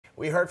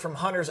We heard from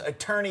Hunter's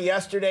attorney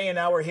yesterday, and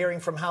now we're hearing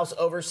from House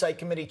Oversight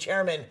Committee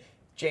Chairman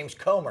James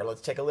Comer.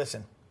 Let's take a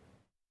listen.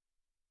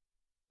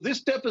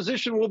 This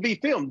deposition will be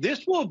filmed.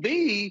 This will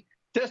be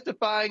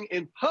testifying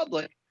in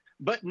public,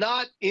 but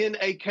not in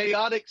a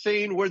chaotic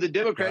scene where the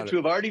Democrats, who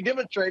have already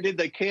demonstrated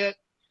they can't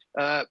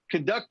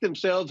conduct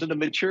themselves in a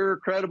mature,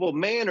 credible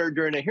manner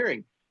during a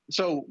hearing.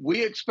 So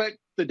we expect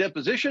the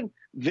deposition,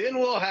 then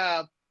we'll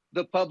have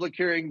the public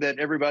hearing that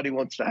everybody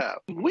wants to have.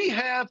 We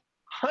have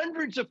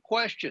hundreds of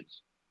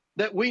questions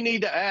that we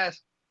need to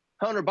ask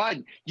Hunter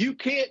Biden. You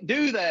can't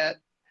do that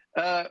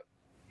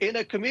in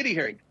a committee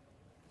hearing.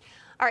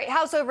 All right,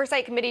 House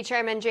Oversight Committee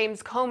Chairman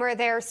James Comer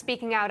there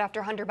speaking out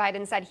after Hunter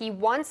Biden said he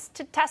wants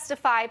to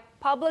testify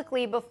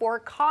publicly before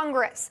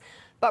Congress.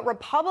 But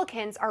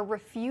Republicans are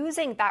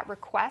refusing that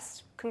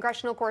request.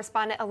 Congressional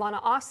correspondent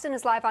Alana Austin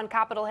is live on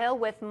Capitol Hill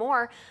with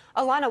more.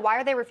 Alana, why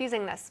are they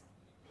refusing this?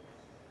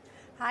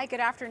 Hi,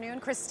 good afternoon,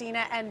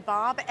 Christina and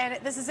Bob. And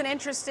this is an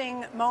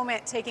interesting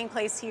moment taking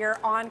place here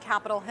on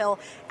Capitol Hill.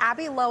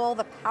 Abby Lowell,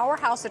 the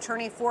powerhouse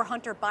attorney for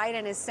Hunter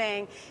Biden, is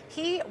saying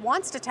he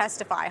wants to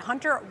testify.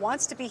 Hunter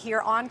wants to be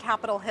here on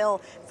Capitol Hill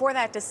for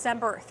that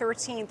December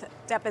 13th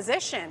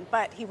deposition,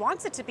 but he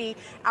wants it to be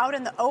out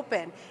in the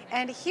open.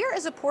 And here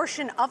is a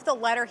portion of the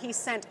letter he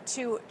sent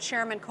to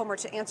Chairman Comer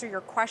to answer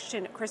your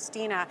question,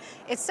 Christina.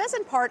 It says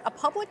in part, a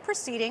public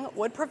proceeding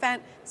would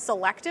prevent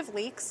selective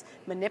leaks,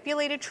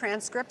 manipulated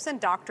transcripts, and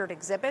doctored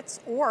exhibits,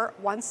 or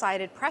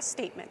one-sided press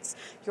statements.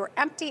 Your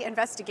empty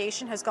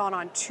investigation has gone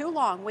on too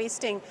long,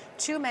 wasting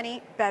too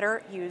many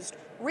better used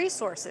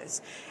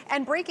resources.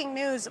 And breaking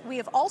news, we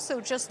have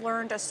also just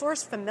learned, a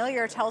source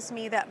familiar tells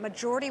me that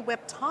Majority Whip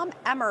Tom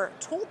Emmer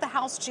told the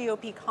House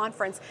GOP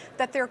conference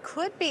that there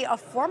could be a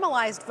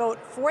formalized vote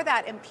for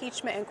that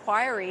impeachment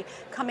inquiry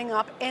coming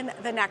up in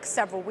the next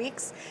several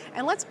weeks.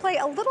 And let's play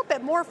a little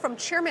bit more from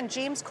Chairman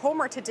James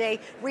Comer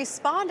today,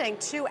 responding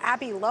to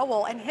Abby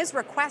Lowell and his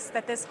request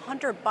that this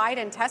Hunter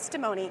Biden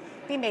testimony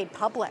be made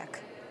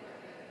public.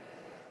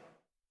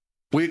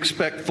 We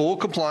expect full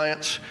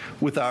compliance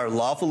with our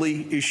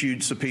lawfully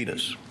issued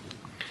subpoenas.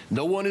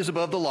 No one is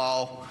above the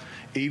law,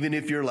 even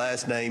if your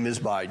last name is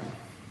Biden.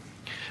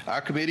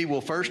 Our committee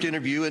will first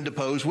interview and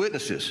depose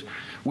witnesses.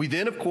 We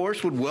then, of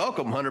course, would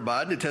welcome Hunter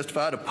Biden to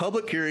testify at a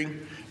public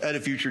hearing at a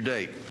future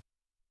date.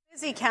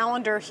 Busy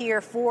calendar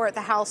here for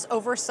the House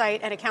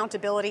Oversight and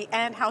Accountability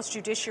and House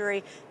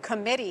Judiciary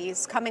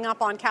committees. Coming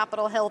up on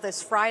Capitol Hill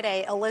this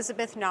Friday,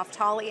 Elizabeth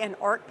Naftali, an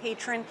art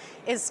patron,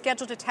 is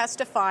scheduled to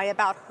testify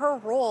about her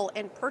role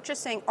in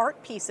purchasing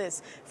art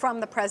pieces from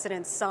the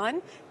president's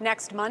son.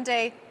 Next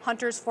Monday,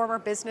 Hunter's former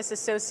business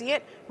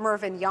associate,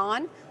 Mervyn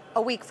Yan.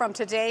 A week from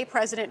today,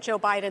 President Joe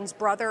Biden's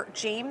brother,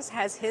 James,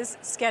 has his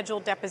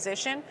scheduled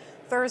deposition.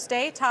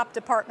 Thursday, top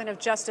Department of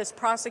Justice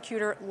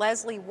prosecutor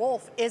Leslie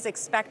Wolf is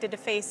expected to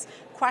face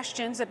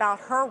questions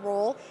about her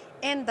role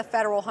in the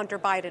federal Hunter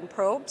Biden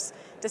probes.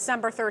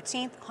 December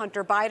 13th,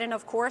 Hunter Biden,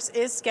 of course,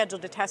 is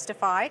scheduled to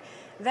testify.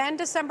 Then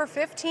December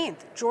 15th,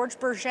 George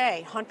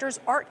Berger,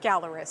 Hunter's art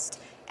gallerist.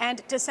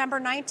 And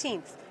December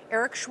 19th,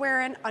 Eric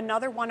Schwerin,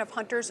 another one of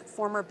Hunter's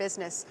former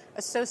business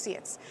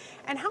associates.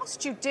 And House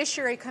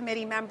Judiciary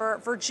Committee member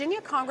Virginia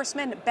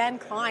Congressman Ben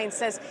Cline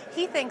says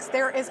he thinks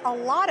there is a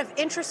lot of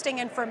interesting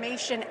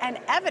information and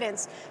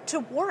evidence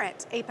to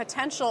warrant a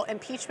potential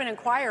impeachment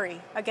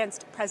inquiry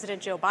against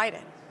President Joe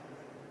Biden.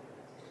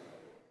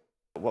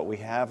 What we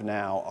have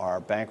now are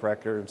bank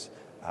records,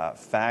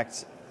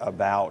 facts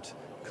about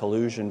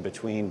collusion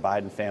between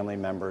Biden family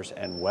members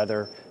and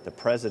whether the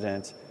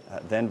president,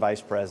 then vice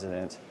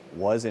president,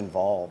 was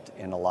involved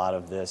in a lot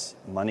of this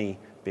money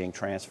being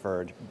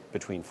transferred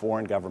between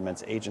foreign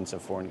governments, agents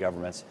of foreign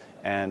governments,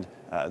 and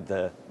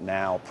the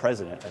now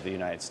president of the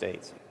United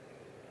States.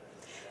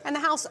 And the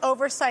House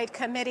Oversight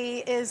Committee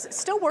is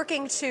still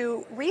working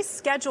to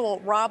reschedule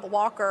Rob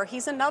Walker.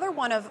 He's another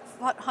one of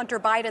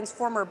Hunter Biden's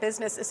former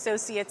business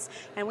associates,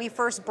 and we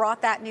first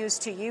brought that news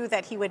to you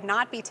that he would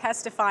not be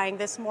testifying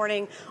this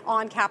morning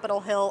on Capitol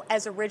Hill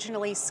as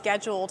originally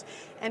scheduled.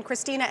 And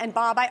Christina and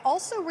Bob, I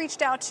also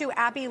reached out to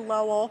Abby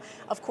Lowell,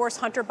 of course,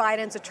 Hunter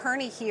Biden's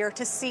attorney here,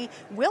 to see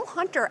will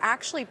Hunter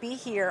actually be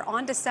here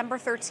on December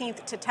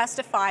 13th to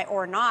testify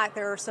or not.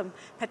 There are some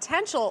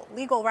potential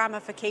legal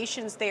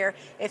ramifications there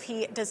if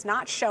he does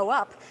not show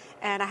up.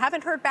 And I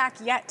haven't heard back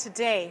yet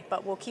today,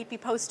 but we'll keep you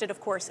posted,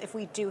 of course, if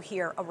we do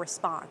hear a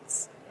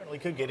response. Certainly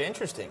could get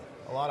interesting.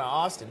 Alana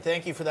Austin,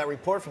 thank you for that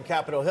report from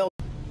Capitol Hill.